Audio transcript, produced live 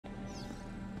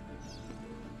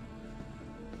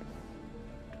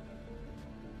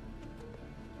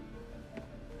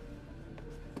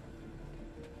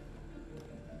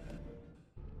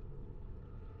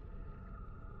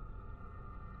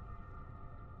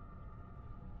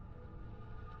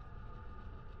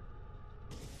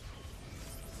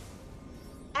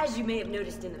As you may have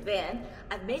noticed in the van,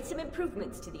 I've made some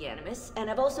improvements to the Animus, and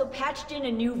I've also patched in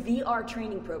a new VR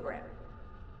training program.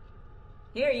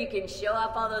 Here, you can show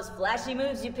off all those flashy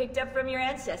moves you picked up from your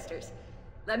ancestors.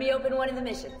 Let me open one of the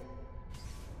missions.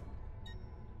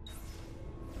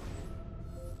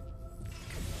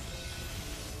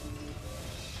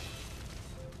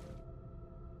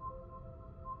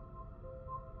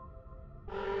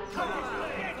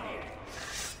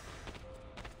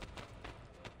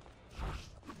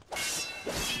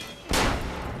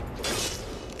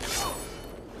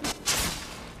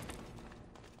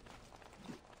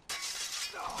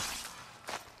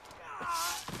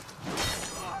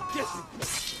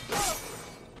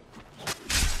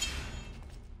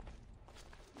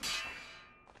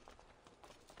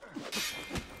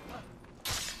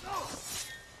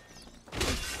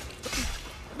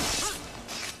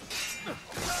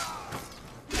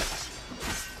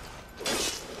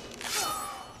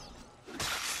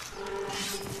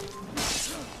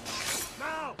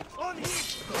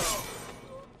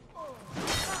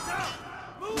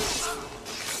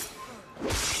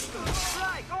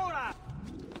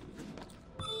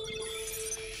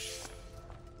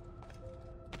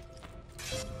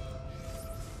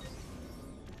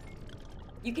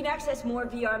 You can access more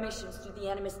VR missions through the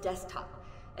Animus desktop.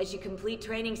 As you complete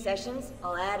training sessions,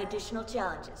 I'll add additional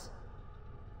challenges.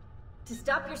 To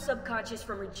stop your subconscious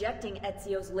from rejecting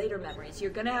Ezio's later memories,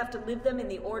 you're gonna have to live them in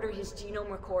the order his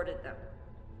genome recorded them.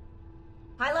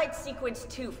 Highlight sequence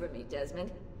 2 for me,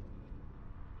 Desmond.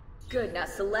 Good, now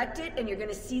select it and you're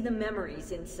gonna see the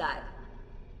memories inside.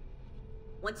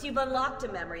 Once you've unlocked a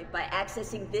memory, by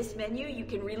accessing this menu, you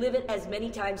can relive it as many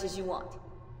times as you want.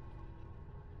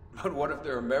 But what if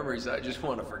there are memories I just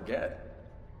want to forget?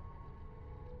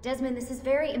 Desmond, this is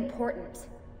very important.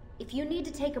 If you need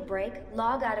to take a break,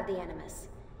 log out of the Animus.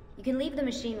 You can leave the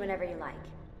machine whenever you like.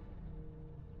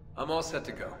 I'm all set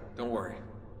to go. Don't worry.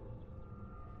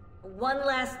 One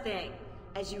last thing.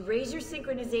 As you raise your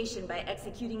synchronization by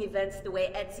executing events the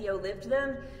way Ezio lived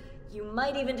them, you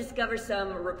might even discover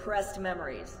some repressed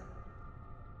memories.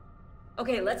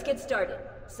 Okay, let's get started.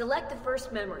 Select the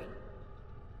first memory.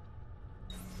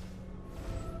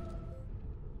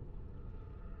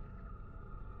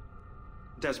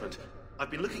 Desmond, I've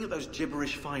been looking at those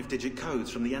gibberish 5-digit codes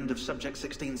from the end of Subject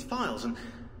 16's files, and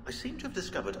I seem to have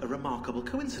discovered a remarkable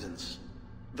coincidence.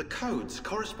 The codes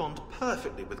correspond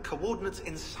perfectly with coordinates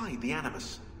inside the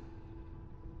Animus.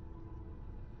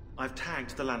 I've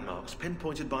tagged the landmarks,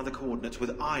 pinpointed by the coordinates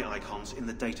with eye icons in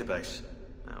the database.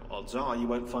 Now, odds are you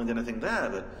won't find anything there,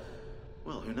 but,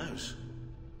 well, who knows?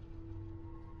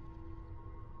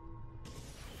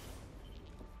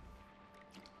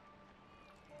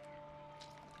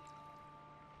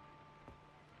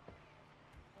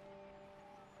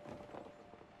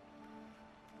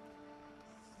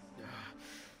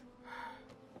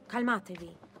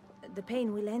 Calmatevi. The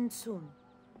pain will end soon.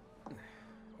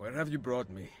 Where have you brought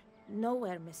me?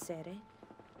 Nowhere, Messere.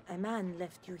 A man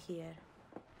left you here.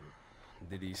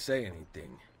 Did he say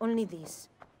anything? Only this.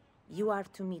 You are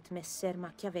to meet Messer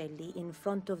Machiavelli in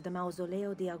front of the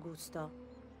Mausoleo di Augusto.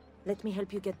 Let me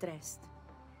help you get dressed.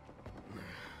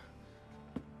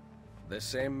 The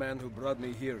same man who brought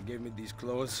me here gave me these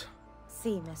clothes?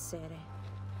 Si, Messere.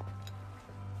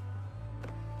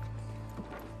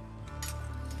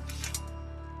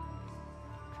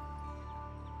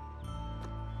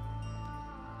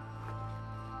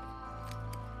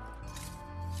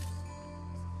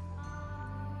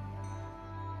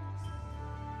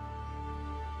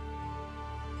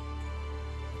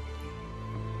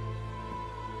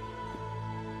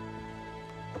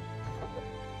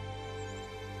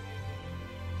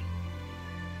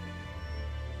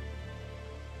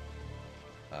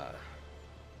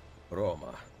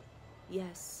 Roma.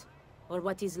 Yes. Or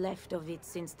what is left of it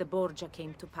since the Borgia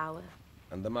came to power.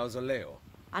 And the Mausoleo?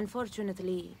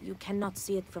 Unfortunately, you cannot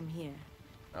see it from here.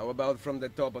 How about from the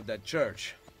top of that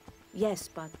church? Yes,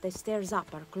 but the stairs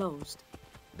up are closed.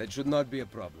 That should not be a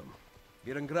problem.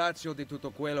 Vi ringrazio di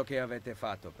tutto quello che avete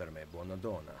fatto per me, buona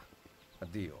donna.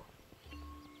 Addio.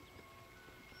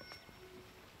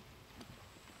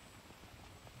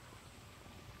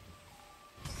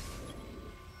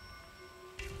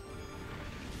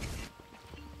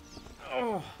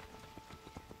 Oh.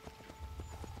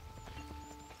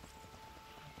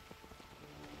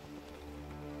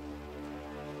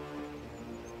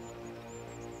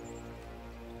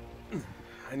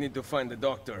 I need to find the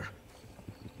doctor.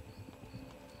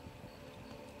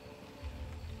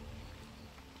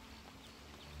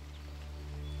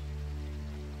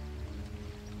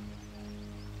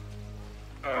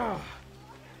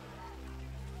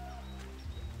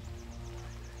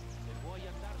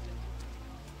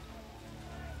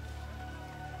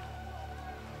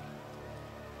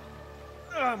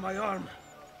 Ah, my arm.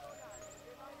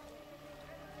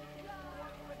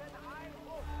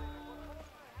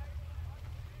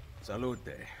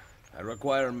 Salute. I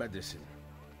require medicine.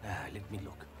 Let me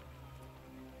look.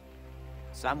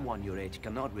 Someone your age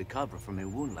cannot recover from a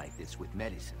wound like this with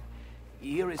medicine.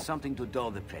 Here is something to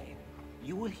dull the pain.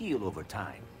 You will heal over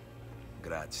time.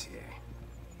 Grazie.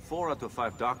 4 out of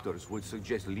 5 doctors would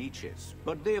suggest leeches,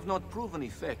 but they have not proven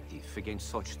effective against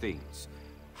such things.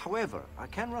 However, I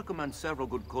can recommend several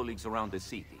good colleagues around the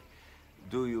city.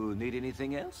 Do you need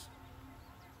anything else?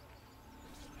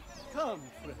 Come,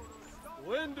 friend.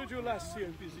 When did you last see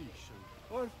a physician?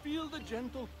 Or feel the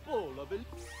gentle pull of a leech?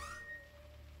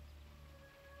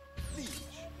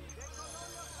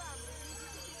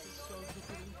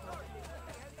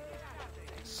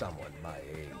 Someone my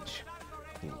age.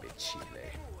 Imbecile.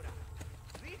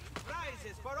 Rich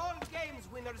prizes for all games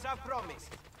winners are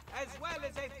promised, as well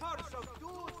as a purse of 2,000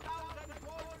 gold.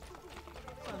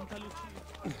 Santa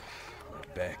Lucia. My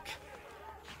back.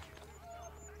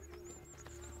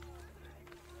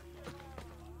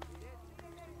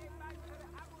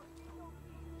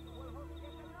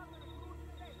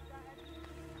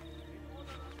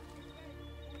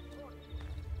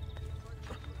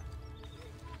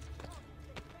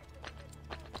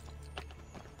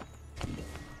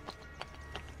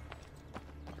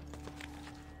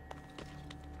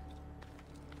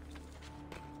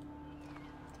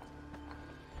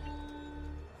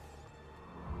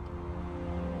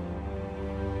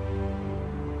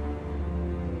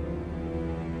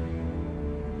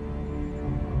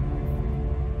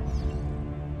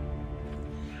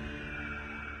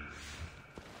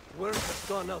 Word has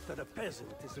gone out that a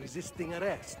peasant is resisting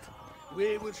arrest.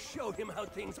 We will show him how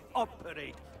things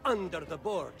operate under the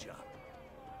Borgia.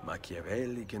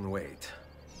 Machiavelli can wait.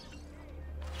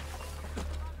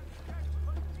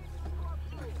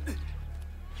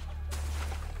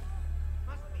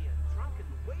 Must be a drunken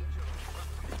wager.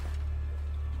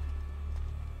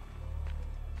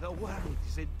 The world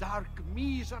is a dark,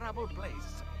 miserable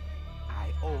place.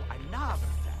 I owe another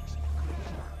tax.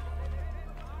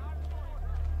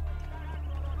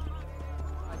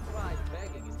 I tried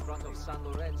begging in front of San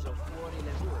Lorenzo fuori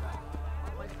le mura,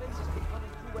 but my face is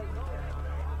becoming too well known.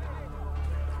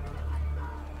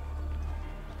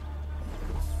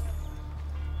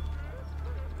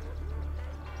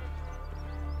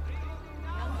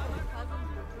 Younger cousins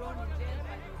were thrown in jail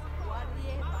by those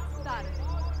guardie bastardi.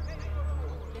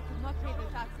 They could not pay the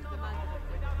taxes demanded of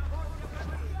them.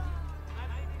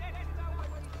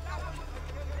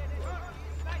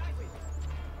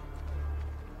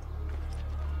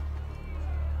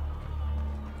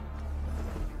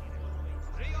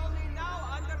 Rioni now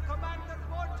under Commander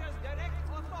Borgia's direct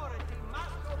authority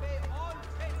must obey all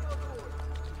federal rules.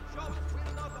 Shops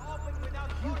will not open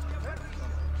without Borgia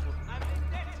permission, and the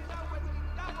decina will be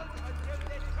doubled until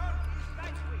the turn is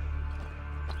vanquished.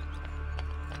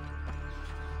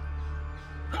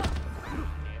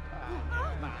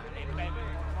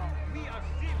 We are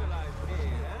civilized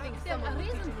here, eh? Think there's a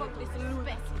reason for this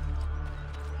respect.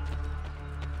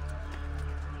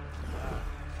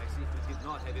 As if we did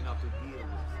not have enough to deal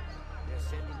with. They're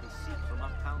sending the sick from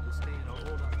uptown to stay in our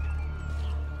order.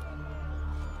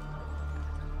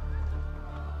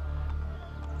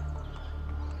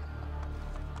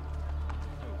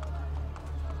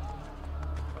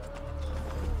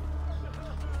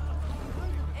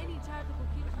 Any charitable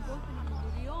kitchens opening in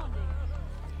Rione.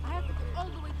 I have to go all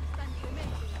the way to San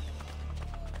Clemente.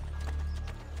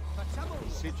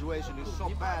 The situation is so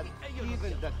bad,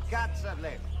 even the cats are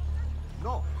left.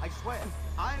 No, I swear,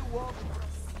 I won't.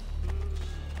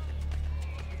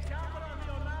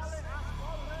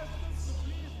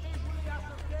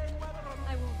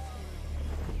 I won't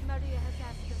stay. Maria has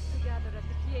asked us to gather at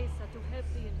the Chiesa to help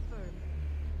the infirm.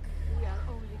 We are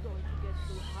only going to get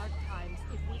through hard times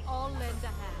if we all lend a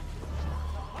hand.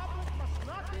 Public must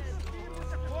not interfere with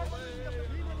the course of the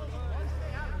criminals once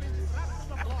they have been strapped to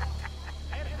the block.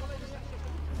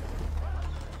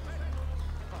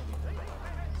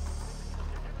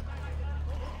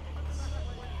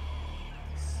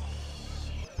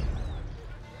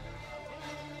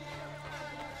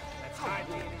 Let's hide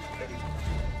the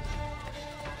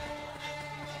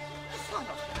Son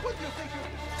of, what do you think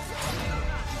you're...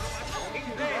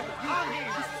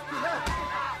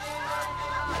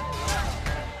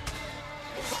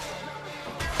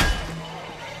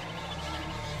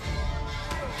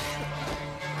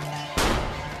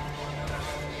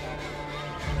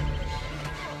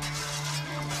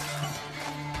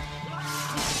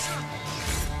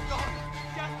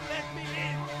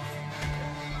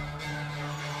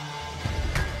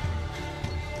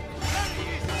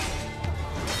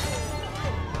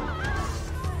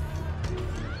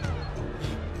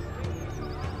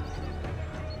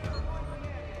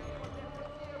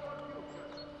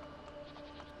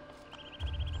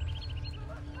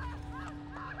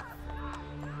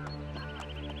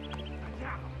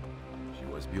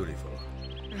 beautiful.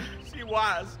 She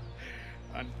was,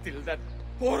 until that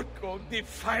porco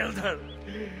defiled her.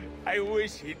 I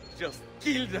wish he'd just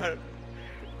killed her.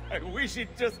 I wish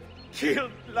he'd just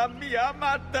killed La Mia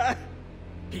Amata.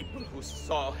 People who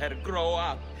saw her grow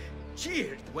up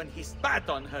cheered when he spat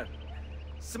on her.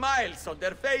 Smiles on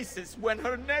their faces when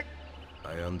her neck...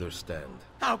 I understand.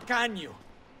 How can you?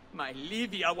 My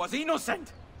Livia was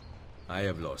innocent. I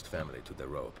have lost family to the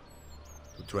rope.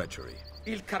 To treachery.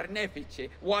 Il Carnefice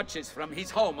watches from his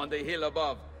home on the hill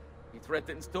above. He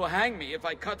threatens to hang me if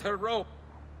I cut her rope.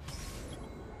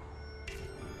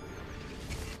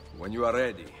 When you are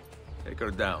ready, take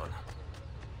her down.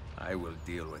 I will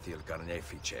deal with Il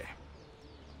Carnefice.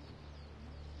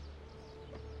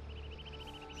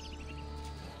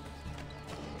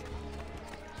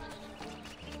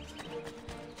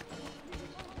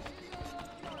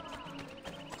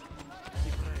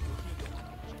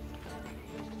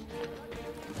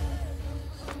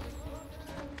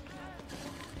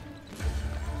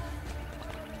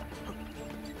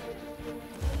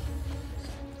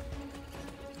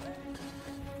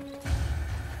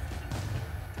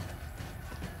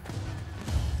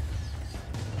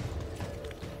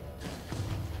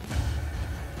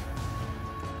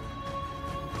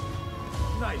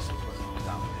 Nice work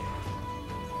down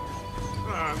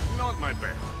there. Not my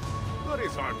best. But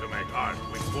it's hard to make art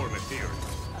with poor materials.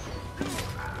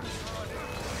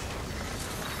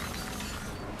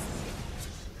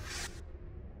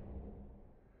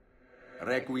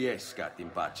 Requiescat in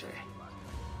pace.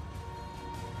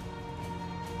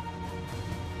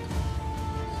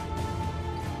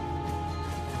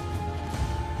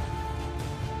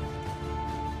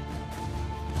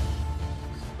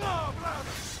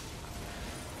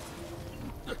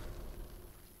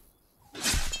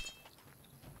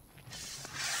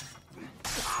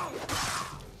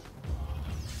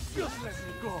 Just let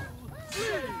me go.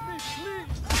 Please, please.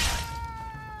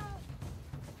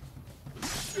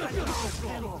 Just let me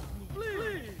go.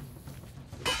 Please.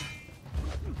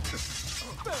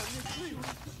 Spare me, please.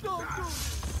 Don't do this.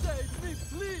 Save me,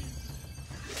 please.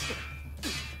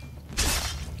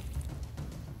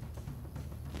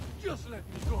 Just let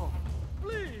me go.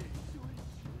 Please.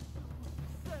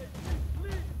 Save me,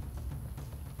 please.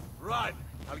 Run!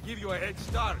 I'll give you a head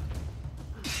start.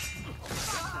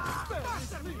 Spare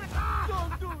me, please.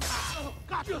 Don't do this.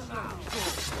 Just let me go.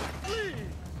 Please.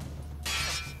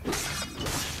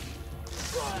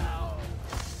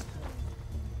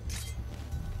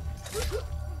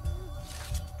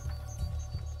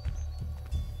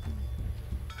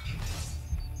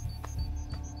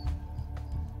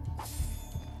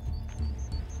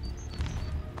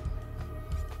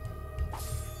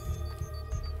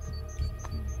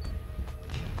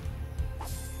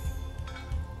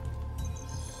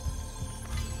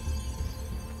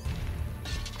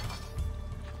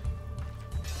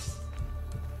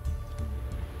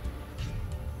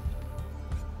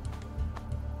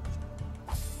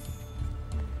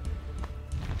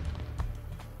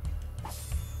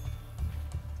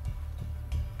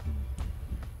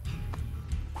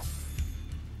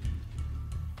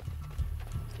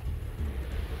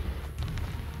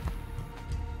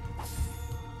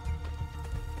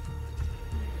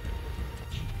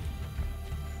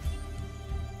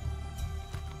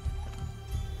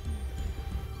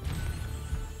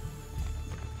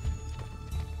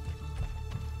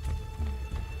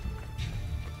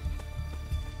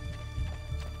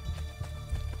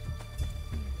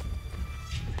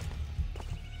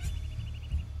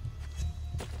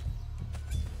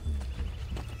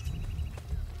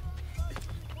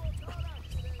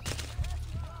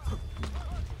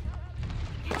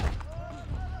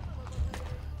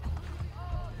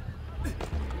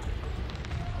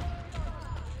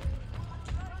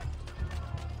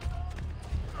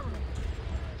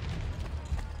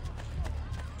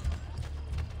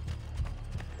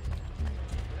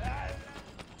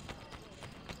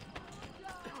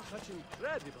 Such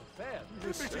incredible fare. The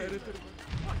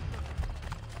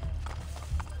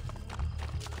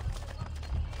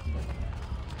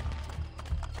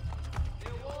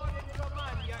war in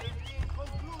Romagna is being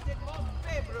concluded most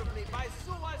favorably by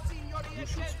Sua Signoria. You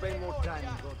should spend more time in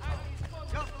Gotham.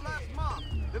 Just last month,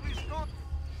 the Viscount...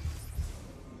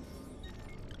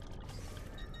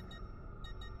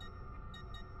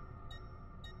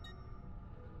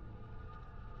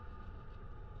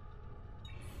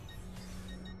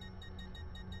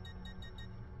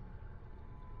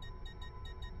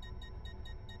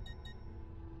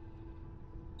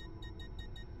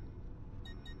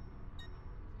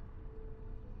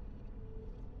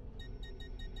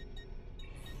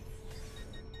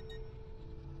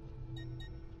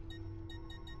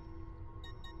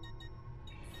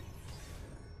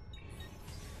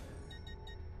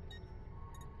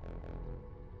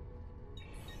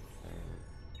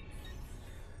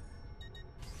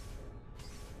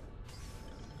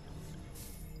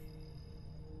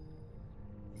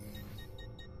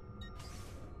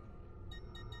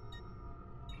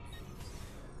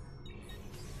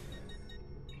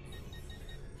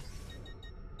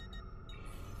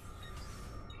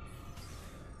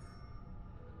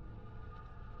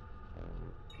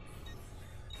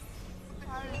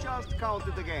 just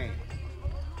counted again.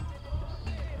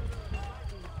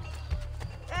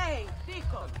 Hey,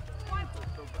 Pico! Why put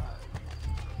so bad?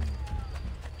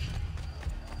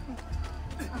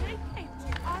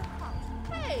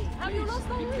 Hey, have you lost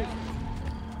all this?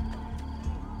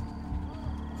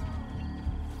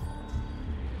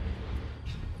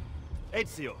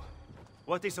 Ezio,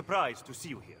 what a surprise to see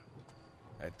you here.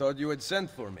 I thought you had sent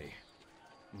for me.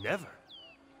 Never.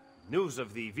 News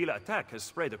of the Villa attack has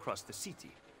spread across the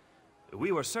city.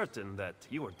 We were certain that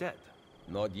you were dead.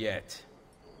 Not yet.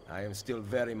 I am still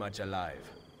very much alive.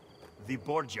 The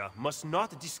Borgia must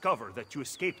not discover that you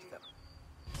escaped them.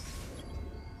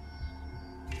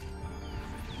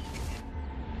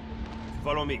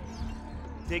 Follow me.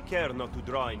 Take care not to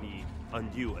draw any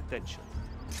undue attention.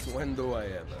 When do I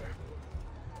ever?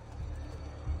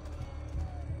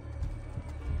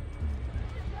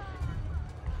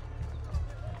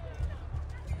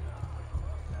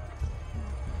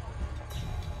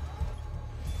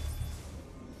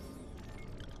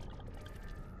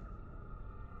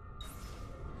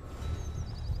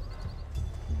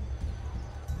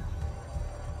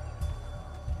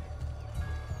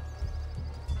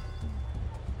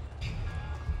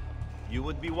 You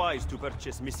would be wise to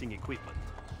purchase missing equipment.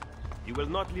 You will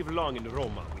not live long in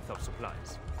Roma without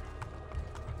supplies.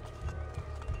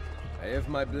 I have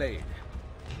my blade.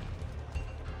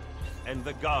 And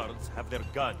the guards have their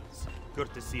guns,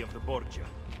 courtesy of the Borgia.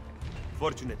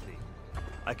 Fortunately,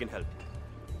 I can help you.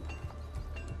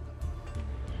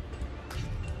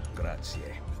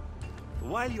 Grazie.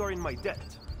 While you're in my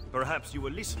debt, perhaps you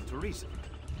will listen to reason.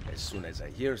 As soon as I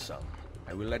hear some,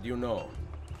 I will let you know.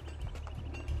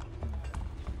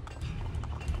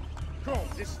 Come,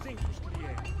 distinguished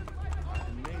client.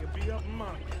 It may be of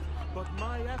mine, but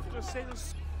my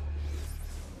after-sales...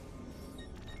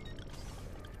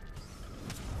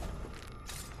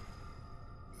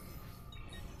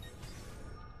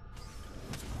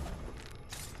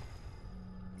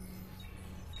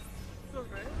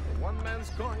 One man's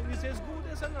coin is as good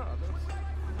as another's.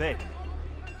 Bene.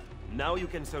 Now you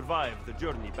can survive the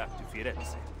journey back to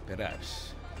Firenze.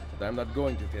 Perhaps. But I'm not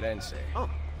going to Firenze. Oh.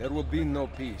 There will be no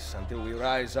peace until we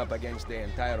rise up against the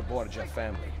entire Borgia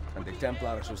family and the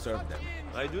Templars who serve them.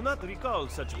 I do not recall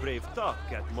such brave talk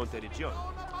at Monteriggioni.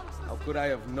 How could I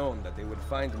have known that they would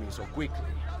find me so quickly?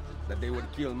 That they would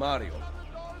kill Mario?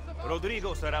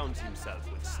 Rodrigo surrounds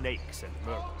himself with snakes and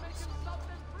murderers.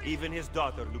 Even his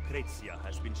daughter Lucrezia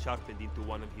has been sharpened into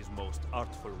one of his most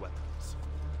artful weapons.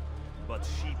 But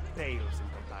she pales in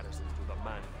comparison to the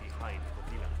man behind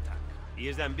the Villa attack. He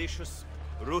is ambitious,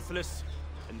 ruthless,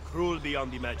 and cruel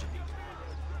beyond imagining.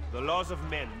 The laws of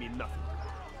men mean nothing to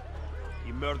him.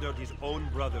 He murdered his own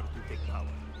brother to take power.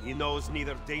 He knows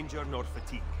neither danger nor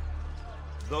fatigue.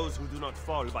 Those who do not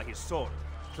fall by his sword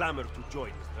clamor to join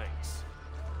his ranks.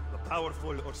 The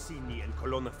powerful Orsini and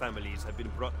Colonna families have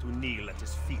been brought to kneel at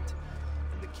his feet,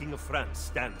 and the King of France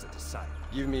stands at his side.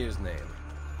 Give me his name.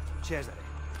 Cesare,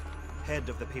 head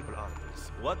of the papal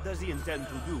armies. What does he intend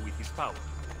to do with his power?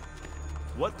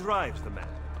 What drives the man?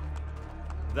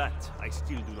 That I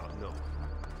still do not know.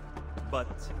 But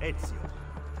Ezio,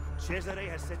 Cesare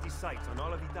has set his sights on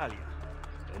all of Italia,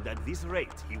 and at this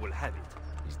rate he will have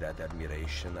it. Is that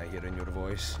admiration I hear in your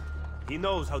voice? He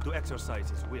knows how to exercise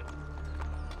his will.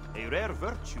 A rare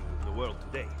virtue in the world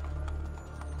today.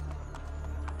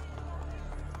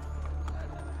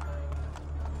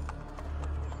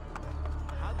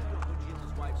 How did your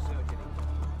Virginia's wife's surgery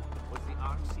go? Was the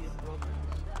arm seal broken?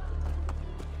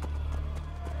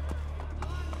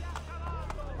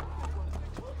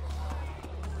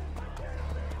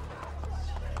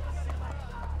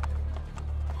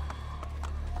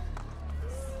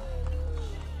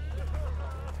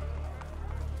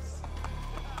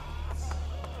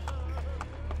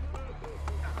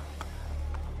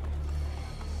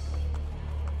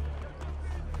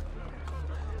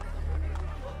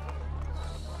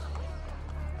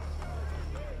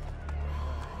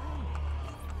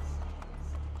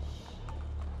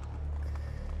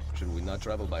 Should we not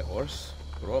travel by horse?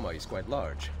 Roma is quite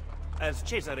large. As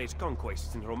Cesare's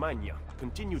conquests in Romagna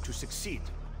continue to succeed,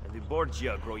 and the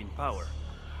Borgia grow in power,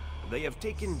 they have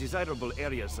taken desirable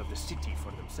areas of the city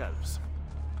for themselves.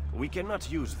 We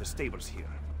cannot use the stables here.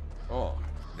 Oh,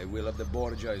 the will of the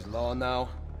Borgia is law now?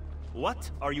 What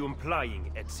are you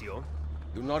implying, Ezio?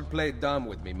 Do not play dumb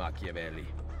with me, Machiavelli.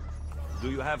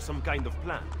 Do you have some kind of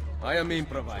plan? I am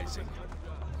improvising.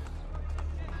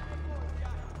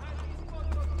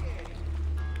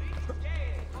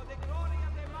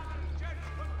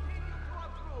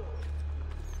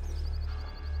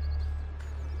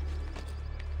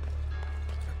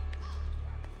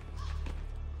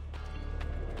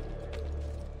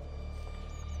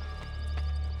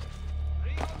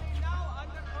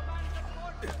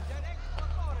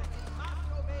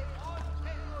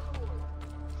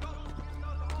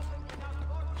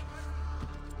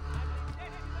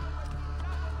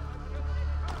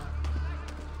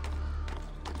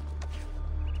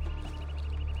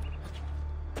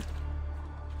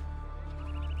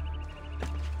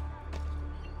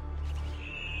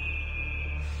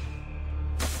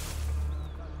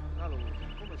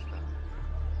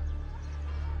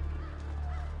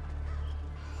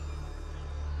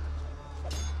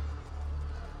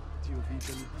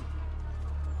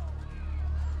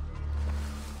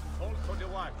 Hold for the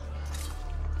watch.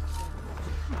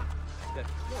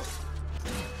 That's close.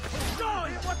 Show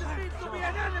him what it means to be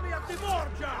an enemy of the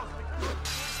Borgia!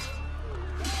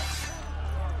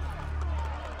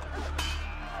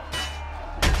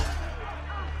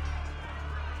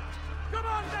 Come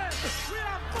on then! We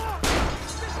have more!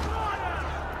 Destroyers!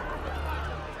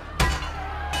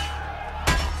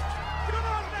 Come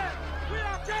on then! We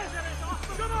are Caesars!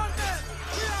 Come on then!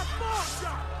 We are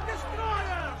Borgia!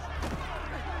 Destroyers!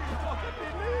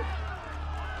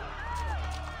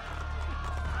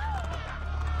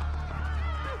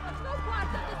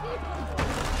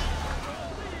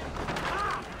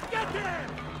 Get him!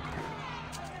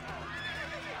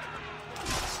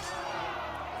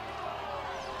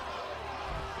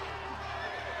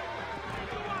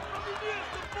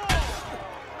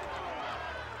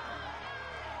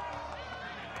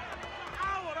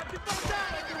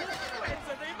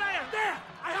 There!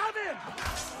 I have him!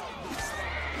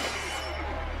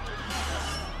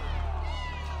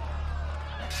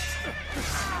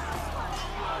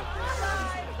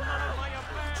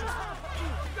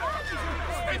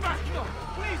 Stay back! No!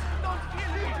 Please, don't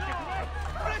kill him!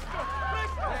 Presto!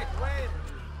 Presto! Wait!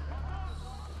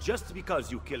 Just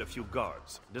because you kill a few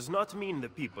guards does not mean the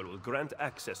people will grant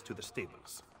access to the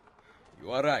stables.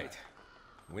 You are right.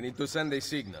 We need to send a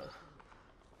signal.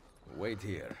 Wait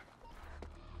here.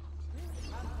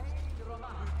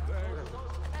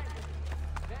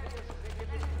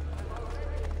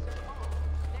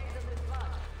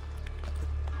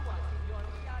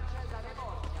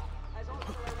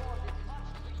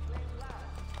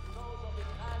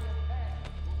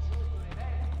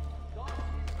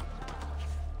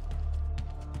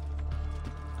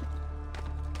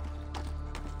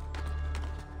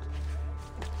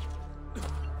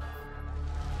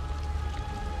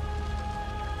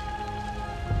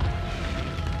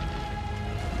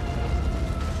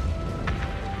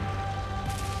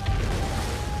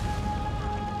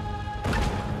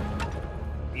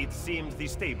 It seems the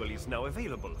stable is now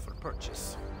available for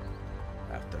purchase.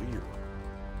 After you.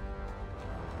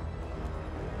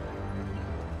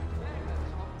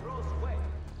 Beggars of gross weight,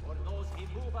 or those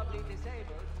immovably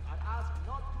disabled, are asked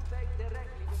not to beg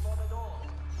directly before the doors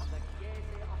of the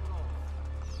Chiesa of Rome.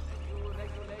 The new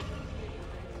regulations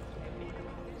stipulate a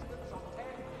minimum distance of 10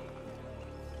 feet.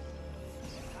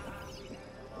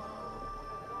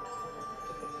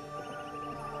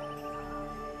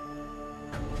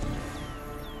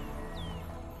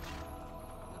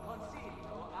 The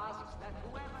Concilio asks that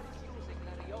whoever is using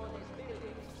Larione's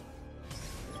buildings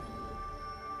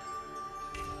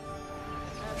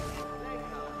has the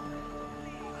playground to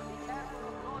please be careful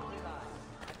of laundry lines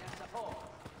and their support.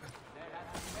 There have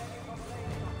been many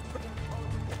complaints of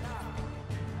difficulty staff,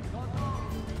 and God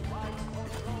knows why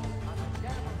those roads are the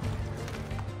terrible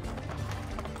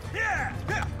Here!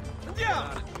 Here!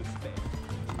 Andiamo!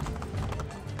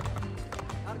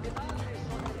 Cardinale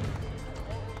sono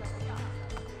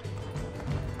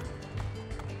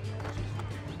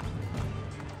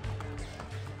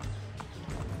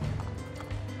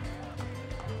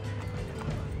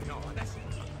No, adesso.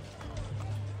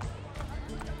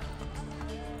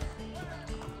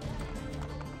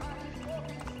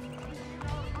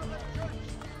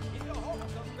 In the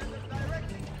hopes of better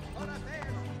directing on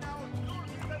affairs in our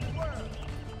turbulent world.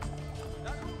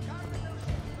 The new capital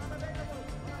ships are available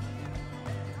for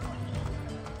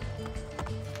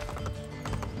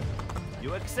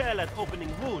You excel at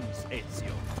opening wounds,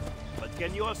 Ezio. But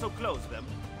can you also close them?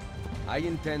 I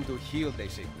intend to heal the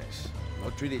sickness,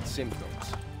 not treat its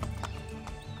symptoms.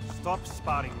 Stop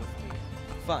sparring with me.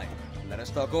 Fine. Let us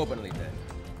talk openly then.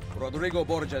 Rodrigo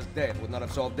Borgia's death would not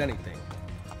have solved anything.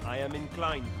 I am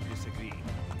inclined to disagree.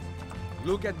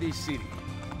 Look at this city,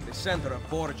 the center of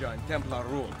Borgia and Templar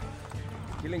rule.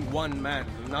 Killing one man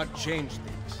will not change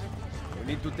things. We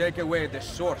need to take away the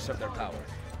source of their power.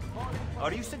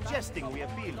 Are you suggesting we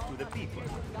appeal to the people?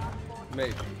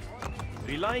 Maybe.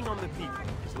 Relying on the people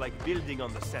is like building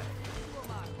on the sand.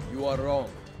 You are wrong.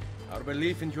 Our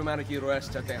belief in humanity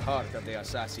rests at the heart of the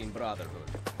Assassin Brotherhood.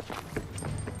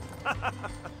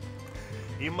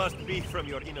 He must be from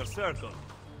your inner circle.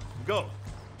 Go.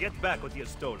 Get back what he has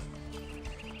stolen.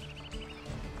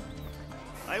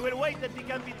 I will wait at the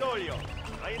Campidoglio.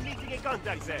 I am meeting a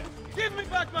contact there. Give me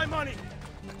back my money!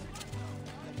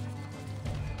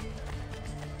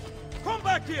 Come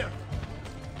back here!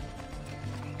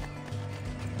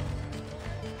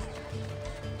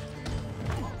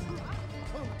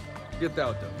 Get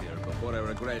out of here before I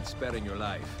regret sparing your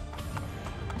life.